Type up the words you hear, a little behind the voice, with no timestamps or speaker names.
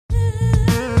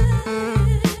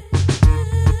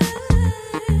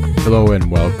Hello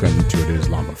and welcome to the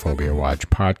Islamophobia Watch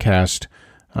Podcast.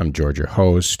 I'm George, your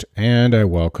host, and I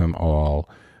welcome all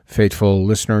faithful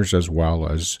listeners as well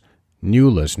as new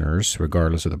listeners,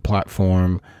 regardless of the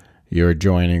platform you're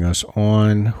joining us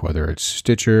on, whether it's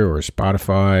Stitcher or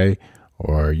Spotify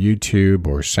or YouTube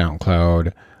or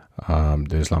SoundCloud.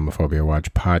 The Islamophobia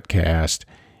Watch Podcast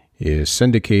is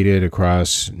syndicated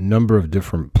across a number of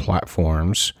different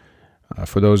platforms.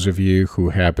 For those of you who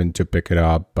happen to pick it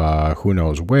up, who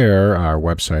knows where, our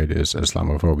website is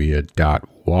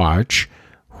Islamophobia.watch,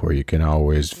 where you can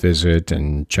always visit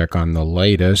and check on the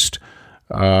latest.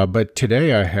 But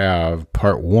today I have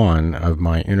part one of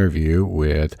my interview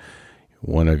with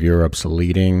one of Europe's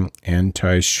leading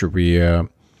anti-sharia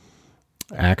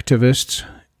activists.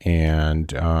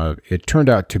 And it turned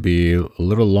out to be a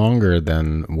little longer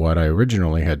than what I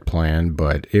originally had planned,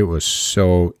 but it was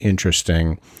so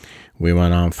interesting. We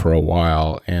went on for a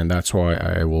while, and that's why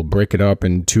I will break it up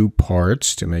in two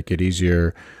parts to make it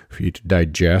easier for you to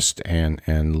digest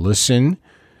and listen.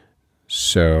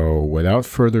 So without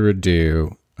further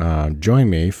ado,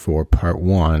 join me for part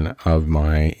one of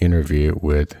my interview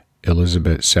with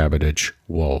Elizabeth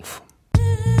Sabaditsch-Wolff.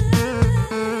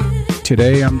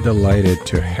 Today, I'm delighted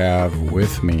to have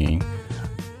with me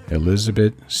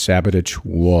Elizabeth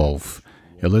Sabaditsch-Wolff.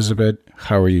 Elizabeth,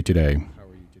 how are you today?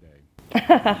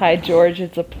 Hi, George.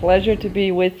 It's a pleasure to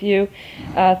be with you.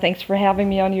 Thanks for having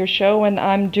me on your show, and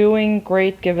I'm doing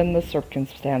great given the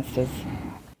circumstances.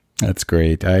 That's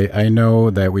great. I know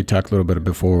that we talked a little bit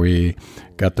before we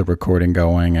got the recording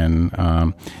going,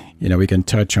 and we can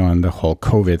touch on the whole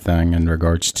COVID thing in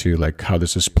regards to like how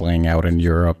this is playing out in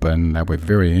Europe, and that was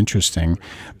very interesting.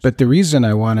 But the reason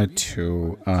I wanted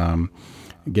to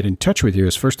get in touch with you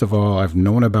is, first of all, I've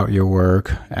known about your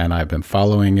work, and I've been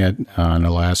following it in the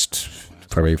last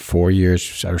probably 4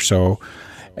 years or so,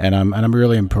 and I'm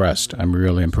really impressed. I'm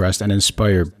really impressed and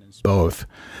inspired both.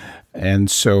 And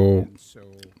so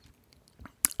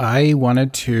I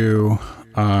wanted to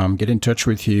get in touch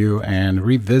with you and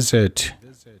revisit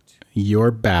your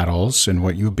battles and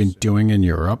what you've been doing in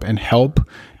Europe and help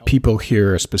people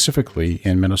here, specifically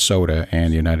in Minnesota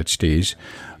and the United States,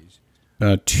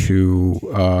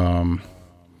 to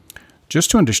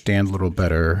just to understand a little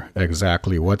better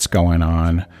exactly what's going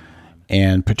on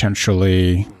and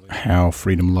potentially how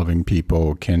freedom-loving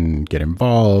people can get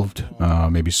involved,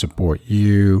 maybe support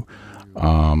you,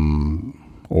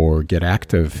 or get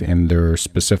active in their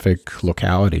specific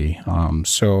locality.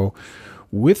 So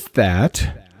with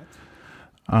that,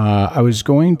 I was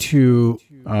going to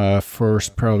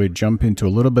first probably jump into a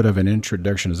little bit of an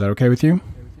introduction. Is that okay with you?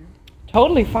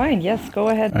 Totally fine. Yes, go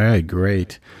ahead. All right,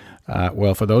 great.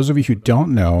 Well, for those of you who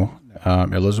don't know,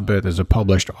 Elizabeth is a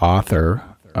published author.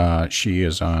 She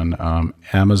is on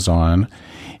Amazon,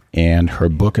 and her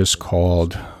book is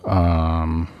called,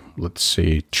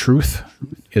 Truth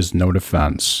is No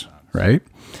Defense, right?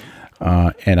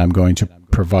 And I'm going to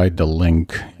provide the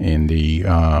link in the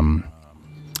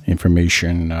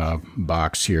information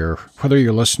box here. Whether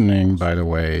you're listening, by the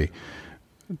way,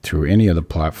 through any of the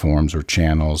platforms or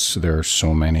channels, there are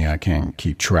so many I can't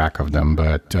keep track of them,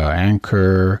 but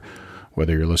Anchor,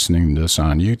 whether you're listening to this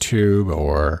on YouTube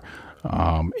or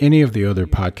any of the other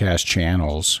podcast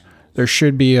channels, there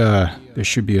should be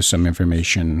some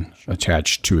information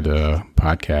attached to the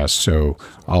podcast, so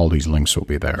all these links will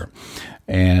be there.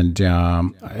 And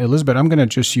Elizabeth, I'm going to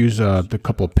just use the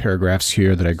couple of paragraphs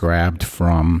here that I grabbed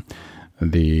from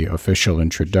the official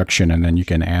introduction, and then you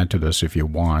can add to this if you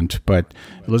want. But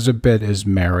Elizabeth is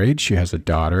married. She has a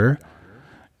daughter.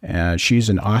 She's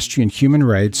an Austrian human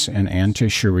rights and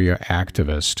anti-sharia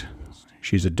activist.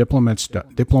 She's a diplomat's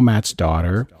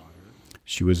daughter.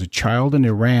 She was a child in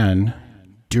Iran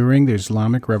during the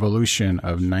Islamic Revolution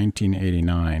of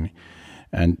 1989.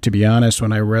 And to be honest,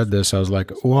 when I read this, I was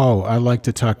like, whoa, I'd like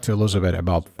to talk to Elizabeth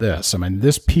about this. I mean,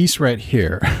 this piece right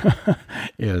here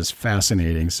is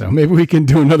fascinating. So maybe we can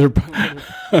do another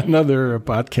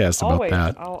podcast about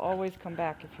that. I'll always come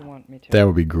back if you want me to. That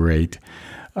would be great.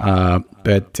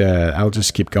 But I'll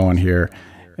just keep going here.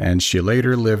 And she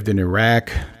later lived in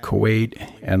Iraq, Kuwait,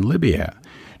 and Libya.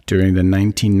 During the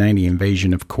 1990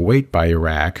 invasion of Kuwait by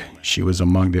Iraq, she was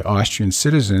among the Austrian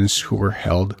citizens who were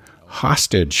held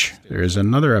hostage. There's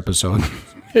another episode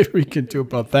we can do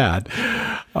about that.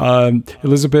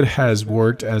 Elizabeth has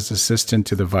worked as assistant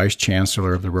to the Vice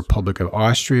Chancellor of the Republic of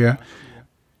Austria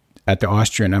at the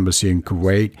Austrian Embassy in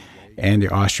Kuwait and the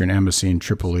Austrian Embassy in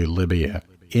Tripoli, Libya.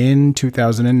 In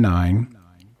 2009,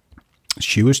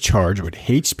 she was charged with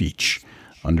hate speech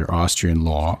under Austrian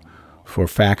law for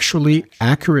factually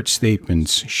accurate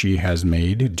statements she has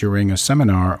made during a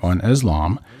seminar on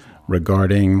Islam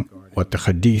regarding what the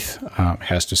Hadith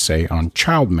has to say on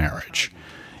child marriage.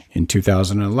 In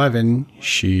 2011,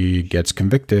 she gets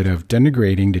convicted of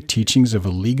denigrating the teachings of a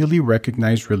legally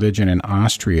recognized religion in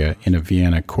Austria in a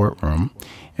Vienna courtroom,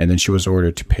 and then she was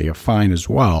ordered to pay a fine as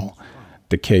well.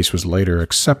 The case was later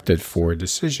accepted for a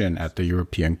decision at the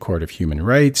European Court of Human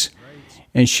Rights,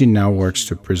 and she now works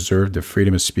to preserve the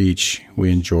freedom of speech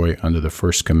we enjoy under the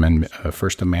First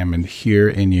Amendment here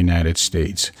in the United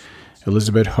States.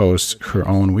 Elizabeth hosts her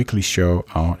own weekly show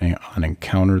on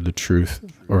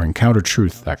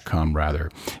EncounterTruth.com,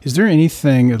 rather. Is there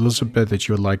anything, Elizabeth, that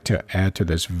you would like to add to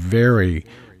this very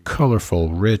colorful,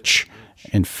 rich,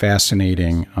 and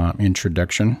fascinating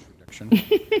introduction?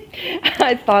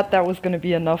 I thought that was going to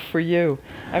be enough for you.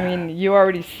 I mean, you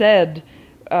already said,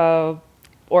 or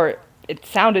it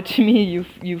sounded to me,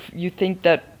 you think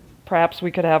that perhaps we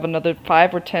could have another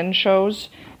 5 or 10 shows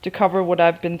to cover what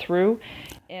I've been through.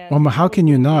 Well, how can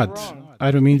you not? I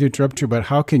don't mean to interrupt you, but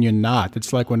how can you not?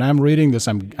 It's like when I'm reading this,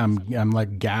 I'm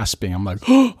like gasping. I'm like,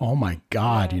 oh my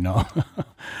God, you know.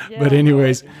 But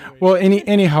anyways, well,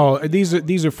 anyhow,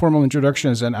 these are formal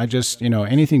introductions, and I just,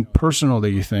 anything personal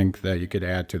that you think that you could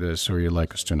add to this or you'd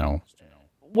like us to know.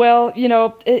 Well,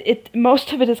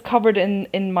 most of it is covered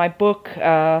in my book,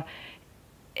 and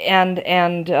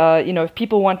if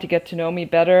people want to get to know me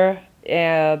better,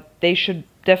 they should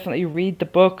definitely read the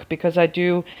book, because I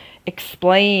do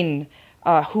explain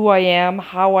who I am,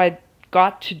 how I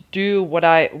got to do what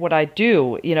I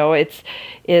do. You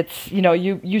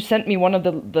sent me one of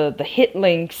the hit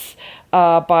links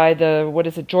by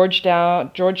the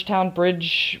Georgetown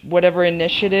Bridge whatever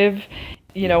initiative.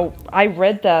 I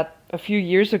read that a few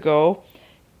years ago,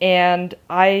 and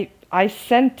I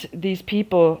sent these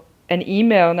people an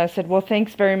email, and I said, well,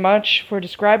 thanks very much for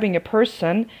describing a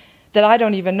person that I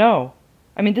don't even know.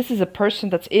 I mean, this is a person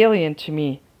that's alien to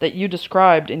me that you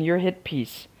described in your hit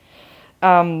piece.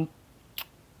 I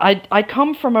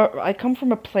come from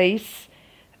a place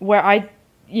where I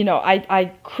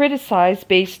criticize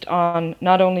based on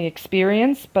not only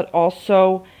experience, but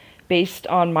also based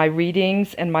on my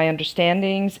readings and my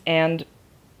understandings, and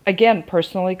again,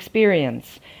 personal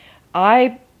experience.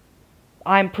 I'm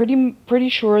pretty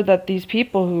sure that these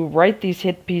people who write these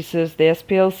hit pieces, the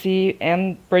SPLC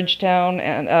and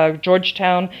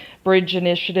Georgetown Bridge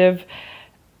Initiative,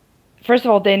 first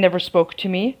of all, they never spoke to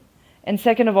me. And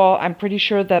second of all, I'm pretty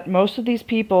sure that most of these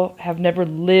people have never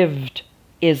lived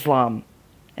Islam.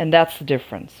 And that's the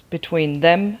difference between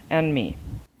them and me.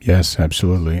 Yes,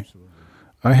 absolutely.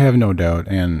 I have no doubt.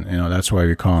 And, that's why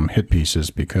we call them hit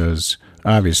pieces, because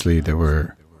obviously they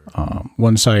were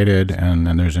one-sided, and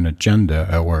then there's an agenda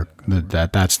at work.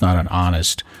 That's not an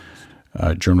honest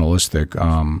journalistic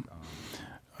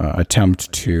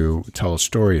attempt to tell a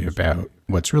story about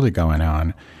what's really going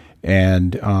on.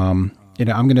 And I'm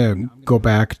going to go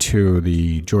back to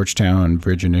the Georgetown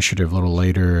Bridge Initiative a little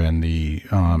later and the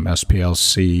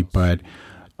SPLC, but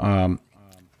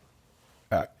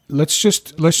let's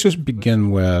just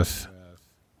begin with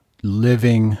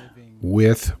living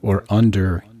with or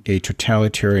under a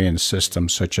totalitarian system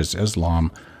such as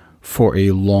Islam for a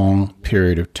long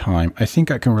period of time. I think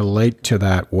I can relate to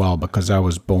that well, because I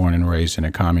was born and raised in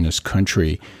a communist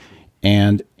country.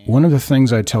 And one of the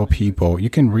things I tell people, you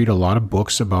can read a lot of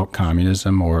books about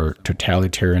communism or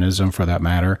totalitarianism for that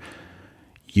matter.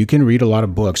 You can read a lot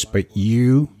of books, but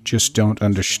you just don't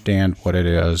understand what it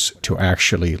is to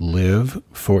actually live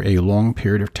for a long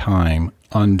period of time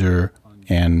under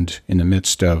and in the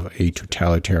midst of a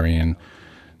totalitarian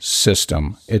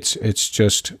system. It's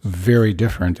just very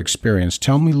different experience.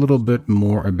 Tell me a little bit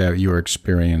more about your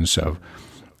experience of,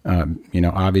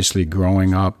 obviously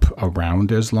growing up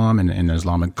around Islam and in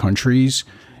Islamic countries,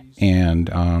 and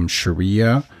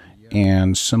Sharia,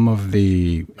 and some of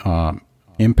the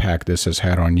impact this has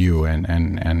had on you and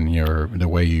the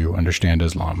way you understand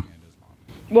Islam.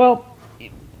 Well,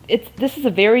 this is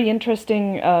a very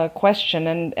interesting question,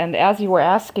 and as you were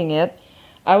asking it,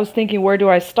 I was thinking, where do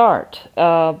I start?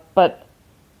 But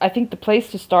I think the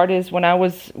place to start is when I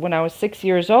was 6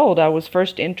 years old. I was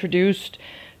first introduced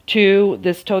to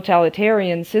this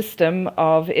totalitarian system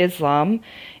of Islam,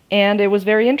 and it was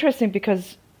very interesting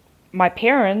because my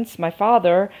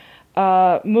father,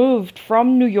 moved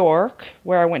from New York,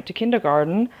 where I went to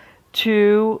kindergarten,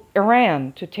 to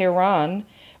Iran, to Tehran,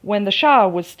 when the Shah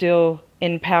was still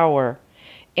in power,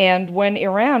 and when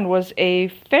Iran was a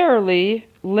fairly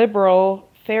liberal,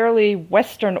 fairly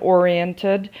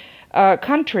Western-oriented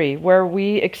country, where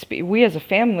we as a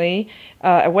family,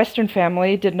 a Western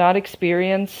family, did not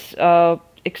experience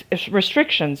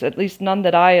restrictions, at least none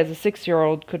that I, as a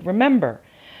 6-year-old, could remember.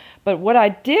 But what I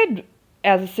did,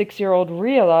 as a 6-year-old,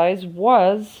 realize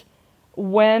was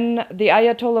when the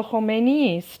Ayatollah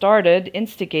Khomeini started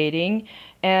instigating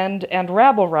and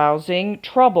rabble-rousing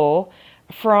trouble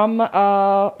from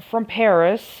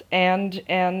Paris, and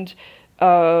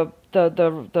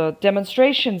the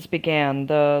demonstrations began,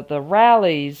 the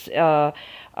rallies,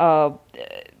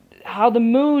 how the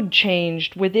mood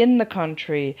changed within the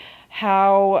country,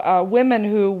 how women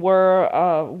who were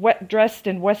dressed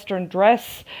in Western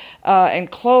dress and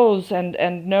clothes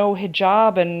and no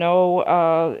hijab and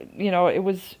no, it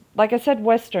was, like I said,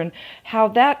 Western, how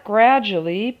that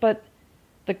gradually, but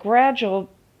the gradual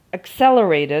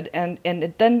accelerated and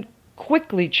it then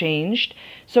quickly changed.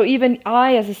 So even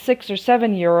I, as a 6 or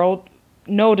 7-year-old,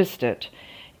 noticed it.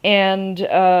 And,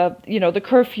 the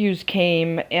curfews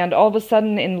came, and all of a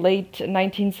sudden in late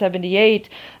 1978,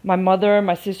 my mother,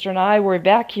 my sister, and I were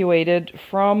evacuated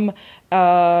from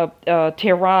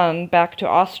Tehran back to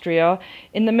Austria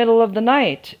in the middle of the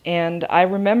night. And I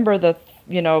remember the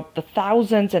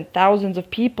thousands and thousands of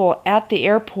people at the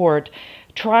airport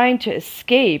trying to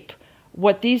escape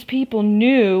what these people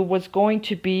knew was going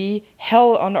to be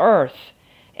hell on earth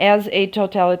as a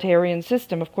totalitarian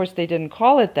system. Of course, they didn't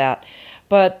call it that.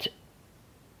 But,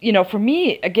 for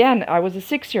me, again, I was a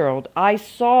 6-year-old. I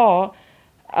saw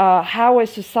how a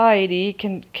society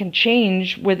can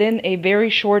change within a very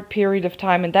short period of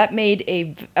time, and that made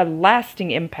a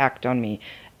lasting impact on me,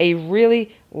 a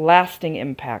really lasting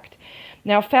impact.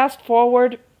 Now, fast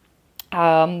forward,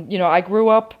 I grew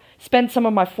up, spent some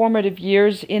of my formative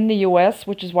years in the U.S.,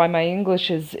 which is why my English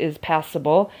is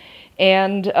passable.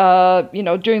 And, I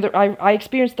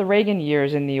experienced the Reagan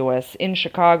years in the U.S., in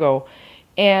Chicago.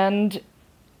 And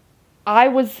I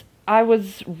was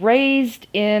raised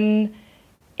in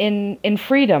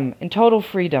freedom, in total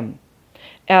freedom,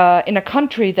 in a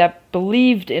country that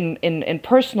believed in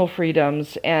personal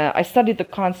freedoms. I studied the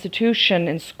Constitution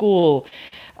in school.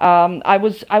 I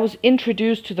was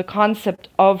introduced to the concept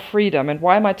of freedom. And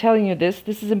why am I telling you this?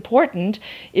 This is important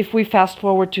if we fast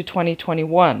forward to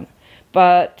 2021.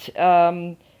 But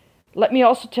let me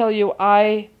also tell you,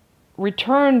 I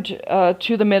returned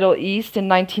to the Middle East in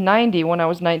 1990 when I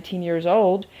was 19 years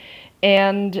old,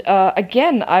 and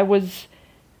again I was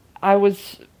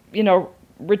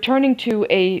returning to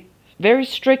a very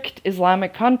strict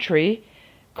Islamic country,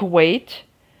 Kuwait,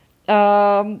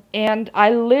 and I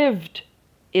lived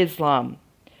Islam.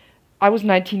 I was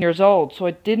 19 years old, so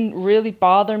it didn't really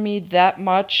bother me that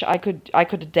much. I could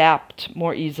adapt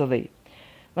more easily.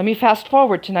 Let me fast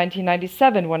forward to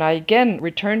 1997 when I again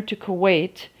returned to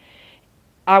Kuwait.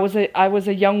 I was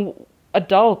a young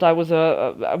adult. I was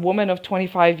a woman of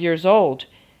 25 years old.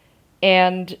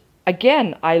 And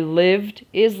again, I lived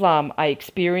Islam. I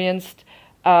experienced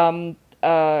Ramadan.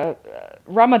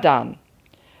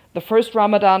 The first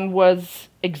Ramadan was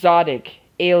exotic,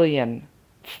 alien,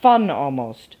 fun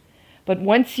almost. But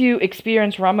once you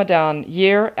experience Ramadan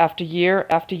year after year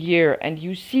after year, and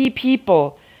you see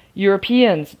people,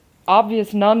 Europeans,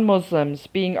 obvious non-Muslims,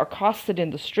 being accosted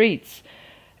in the streets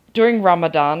during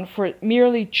Ramadan for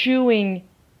merely chewing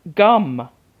gum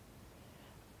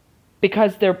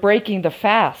because they're breaking the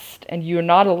fast, and you're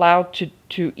not allowed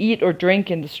to eat or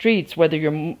drink in the streets, whether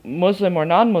you're Muslim or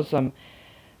non-Muslim,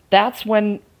 that's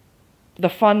when the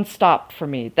fun stopped for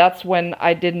me. That's when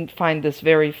I didn't find this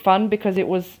very fun, because it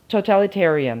was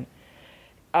totalitarian.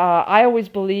 I always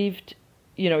believed,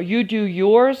 you do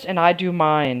yours and I do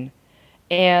mine.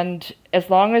 And as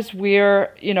long as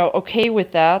we're, okay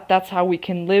with that, that's how we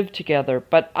can live together.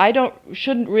 But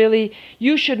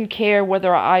you shouldn't care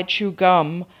whether I chew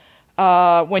gum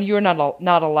when you're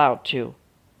not allowed to.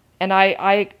 And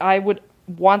I would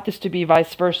want this to be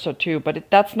vice versa too, but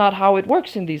that's not how it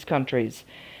works in these countries.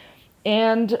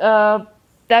 And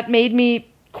that made me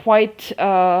quite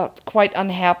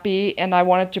unhappy, and I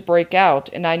wanted to break out.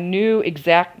 And I knew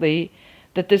exactly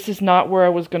that this is not where I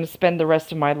was going to spend the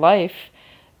rest of my life.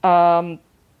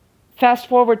 Fast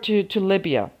forward to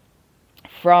Libya.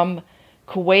 From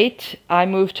Kuwait, I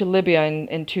moved to Libya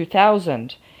in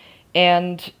 2000.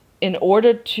 And in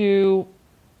order to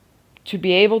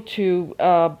be able to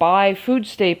buy food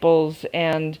staples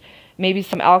and maybe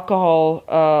some alcohol,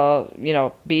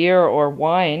 beer or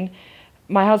wine,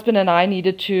 my husband and I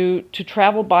needed to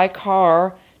travel by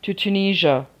car to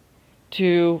Tunisia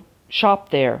to shop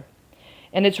there.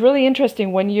 And it's really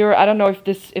interesting when I don't know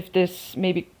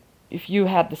if you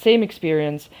had the same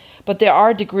experience, but there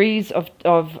are degrees of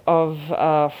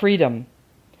freedom.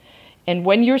 And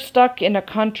when you're stuck in a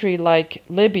country like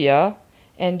Libya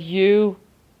and you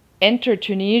enter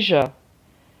Tunisia,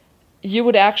 you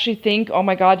would actually think, oh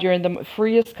my God, you're in the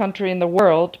freest country in the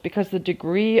world, because the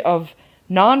degree of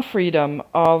non-freedom,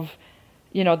 of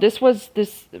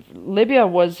Libya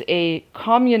was a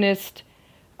communist,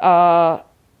 I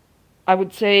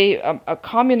would say a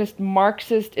communist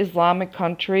Marxist Islamic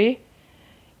country,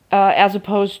 as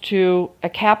opposed to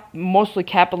a mostly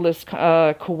capitalist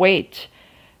Kuwait.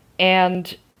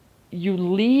 And you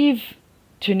leave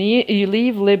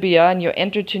Libya and you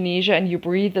enter Tunisia and you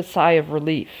breathe a sigh of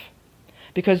relief,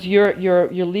 because you're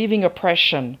leaving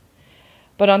oppression.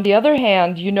 But on the other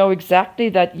hand, you know exactly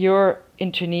that you're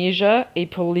in Tunisia, a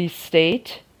police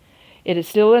state. It is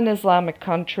still an Islamic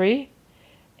country,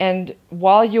 and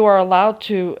while you are allowed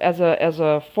to, as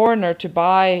a foreigner, to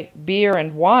buy beer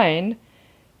and wine,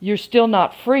 you're still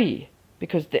not free,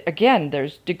 because again,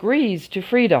 there's degrees to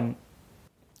freedom.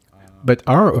 But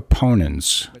our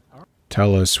opponents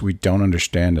tell us we don't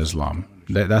understand Islam.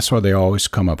 That's what they always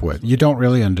come up with. You don't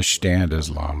really understand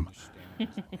Islam.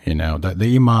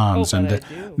 The imams and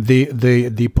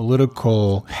the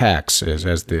political hacks,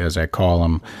 as I call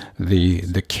them,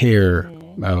 the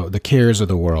cares of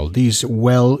the world. These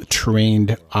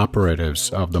well-trained operatives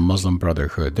of the Muslim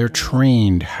Brotherhood. They're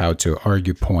trained how to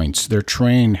argue points. They're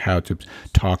trained how to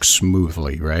talk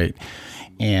smoothly, right?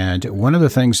 And one of the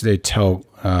things they tell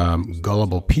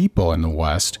gullible people in the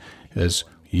West is,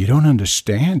 you don't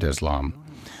understand Islam.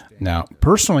 Now,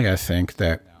 personally, I think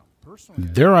that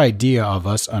their idea of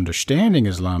us understanding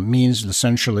Islam means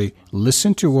essentially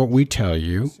listen to what we tell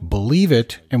you, believe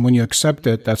it, and when you accept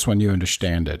it, that's when you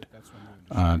understand it.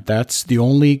 That's the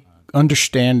only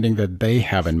understanding that they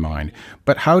have in mind.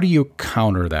 But how do you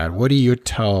counter that? What do you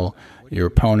tell your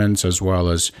opponents as well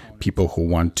as people who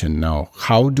want to know?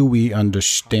 How do we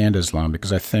understand Islam?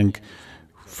 Because I think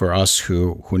for us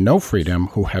who know freedom,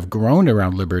 who have grown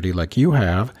around liberty like you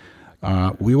have,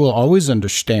 we will always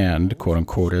understand, quote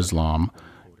unquote, Islam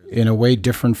in a way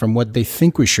different from what they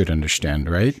think we should understand,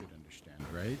 right?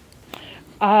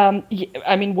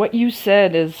 I mean, what you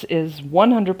said is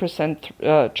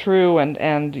 100% true,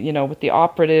 and with the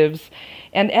operatives,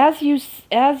 and as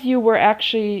you were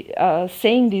actually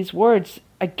saying these words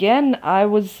again, I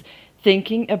was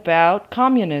thinking about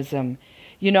communism.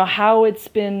 How it's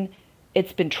been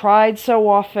tried so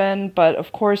often, but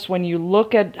of course, when you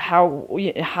look at how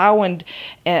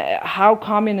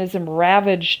communism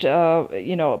ravaged,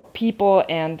 people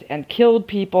and killed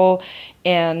people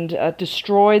and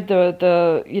destroyed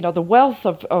the wealth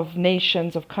of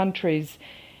nations, of countries,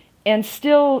 and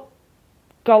still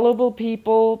gullible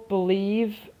people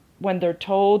believe when they're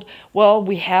told, well,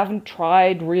 we haven't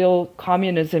tried real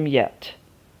communism yet,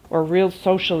 or real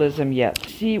socialism yet.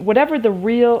 See, whatever the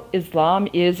real Islam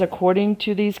is, according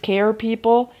to these care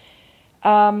people,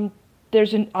 I've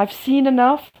seen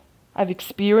enough, I've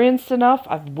experienced enough,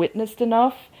 I've witnessed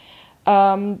enough.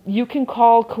 You can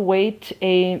call Kuwait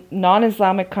a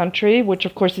non-Islamic country, which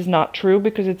of course is not true,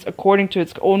 because it's, according to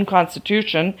its own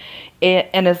constitution,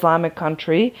 an Islamic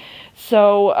country.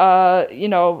 So,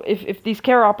 if these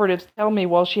care operatives tell me,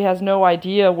 well, she has no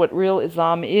idea what real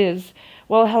Islam is,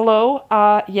 well, hello.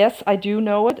 Yes, I do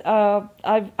know it.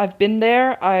 I've been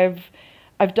there.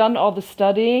 I've done all the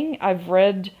studying. I've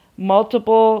read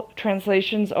multiple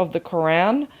translations of the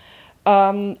Quran.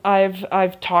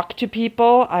 I've talked to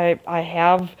people. I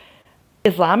have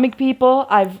Islamic people.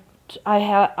 I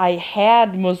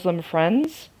had Muslim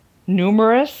friends,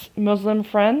 numerous Muslim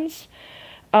friends.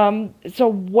 So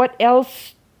what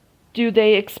else do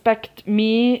they expect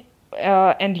me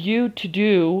and you to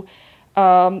do?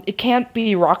 It can't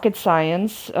be rocket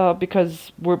science,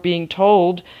 because we're being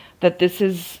told that this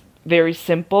is very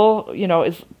simple.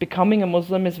 Becoming a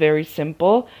Muslim is very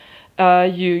simple.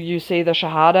 You say the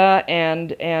Shahada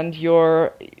and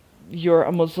you're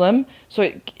a Muslim. So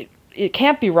it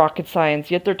can't be rocket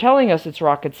science. Yet they're telling us it's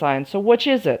rocket science. So which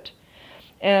is it?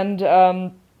 And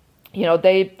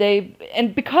they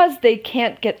and because they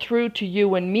can't get through to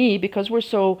you and me, because we're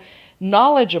so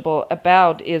knowledgeable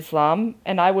about Islam,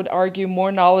 and I would argue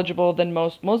more knowledgeable than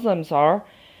most Muslims are,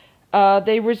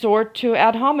 they resort to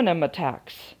ad hominem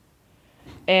attacks.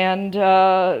 And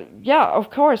of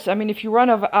course, I mean, if you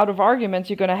run out of arguments,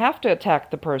 you're going to have to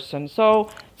attack the person. So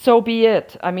be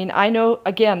it. I mean, I know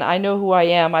who I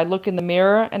am. I look in the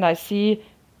mirror and I see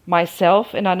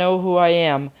myself, and I know who I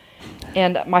am.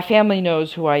 And my family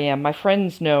knows who I am. My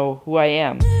friends know who I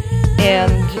am.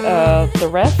 And the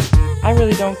rest, I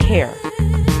really don't care.